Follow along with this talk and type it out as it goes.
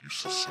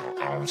used to sell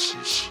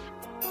ounces.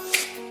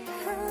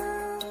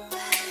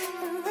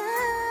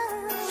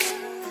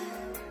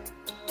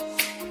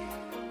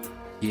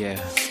 Yeah.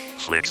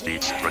 Slicks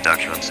Beats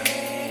Productions.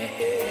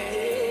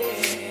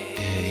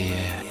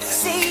 Yeah.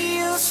 Say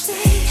you'll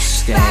stay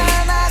Stay.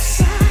 by my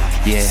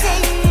side. Yeah.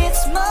 Say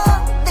it's more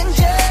than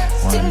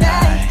just One tonight.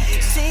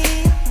 night.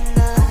 Say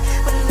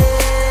love will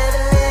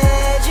never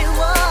let you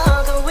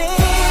walk away.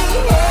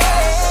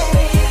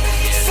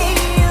 Say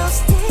you'll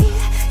stay.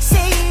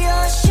 Say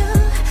you're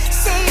sure.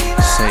 Say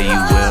my Say you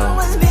heart will.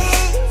 was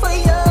made for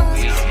you.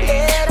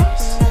 Let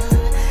us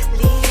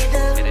lead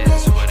the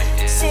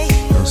way. Say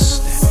you'll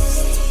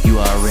stay. You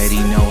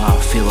already know how I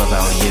feel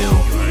about you.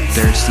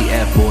 Thirsty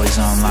FBOYs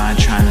online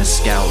trying to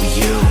scout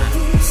you.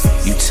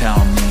 You tell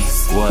me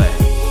what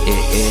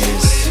it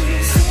is.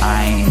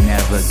 I ain't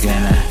never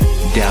gonna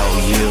doubt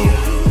you.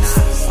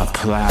 I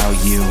plow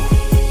you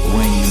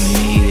when you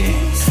need it.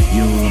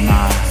 You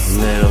my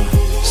little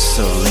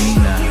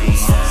Selena.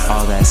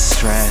 All that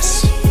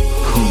stress,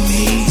 who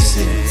needs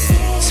it?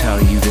 Tell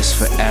you this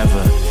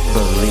forever,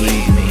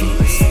 believe me.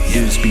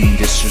 Dudes being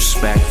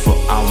disrespectful,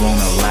 I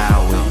won't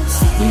allow it.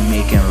 We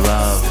making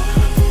love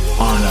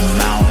on a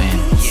mountain.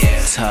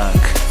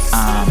 Tuck,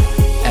 I'm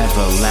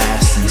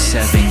everlasting.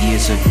 7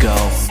 years ago,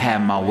 had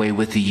my way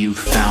with the youth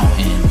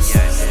fountain.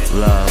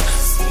 Love,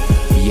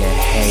 yeah,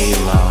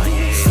 halo.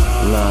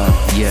 Love,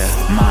 yeah,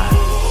 my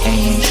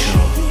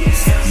angel.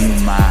 You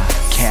my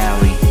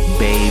CALI,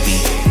 baby.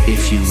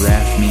 If you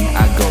left me,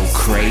 I go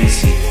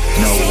crazy.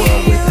 No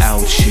world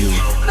without you.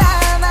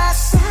 By my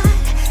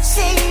side,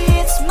 say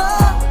it's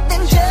more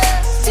than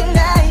just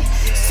tonight.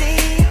 Say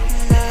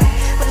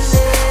love will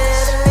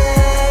never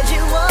let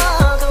you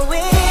walk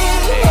away.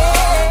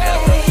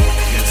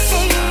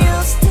 Say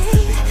you'll stay,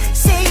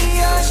 say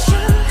you're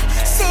sure.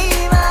 Say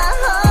my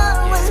heart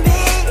was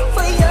made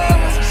for you.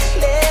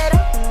 Let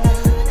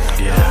love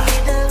lead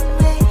the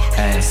way.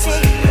 Hey.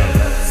 Say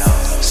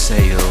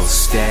Say you'll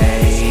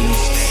stay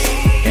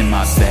in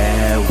my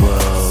bed,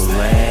 we'll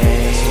lay.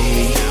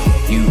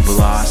 You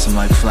blossom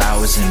like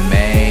flowers in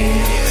May.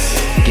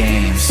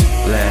 Games,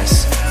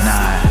 let's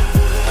not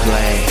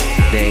play.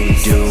 They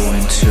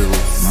doing too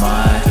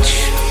much.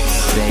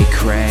 They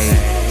crave.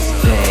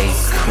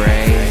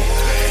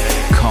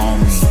 Call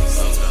me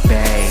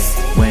bae.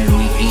 When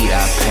we eat,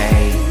 I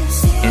pay.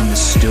 In the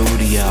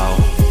studio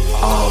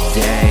all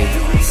day.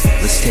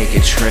 Let's take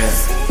a trip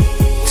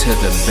to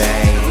the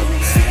bay.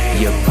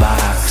 Your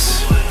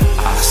box,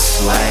 I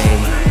slay.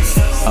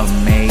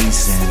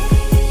 Amazing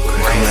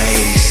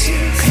grace.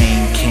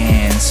 Paint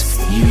cans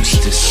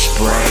used to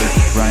spray.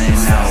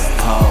 Running out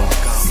pole,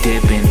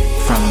 dipping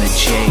from the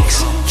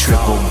jakes.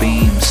 Triple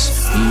beams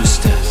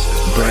used to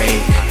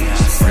break.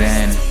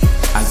 Then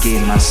I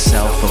gave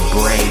myself a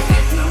break.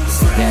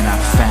 Then I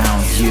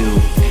found you.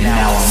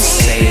 Now I'm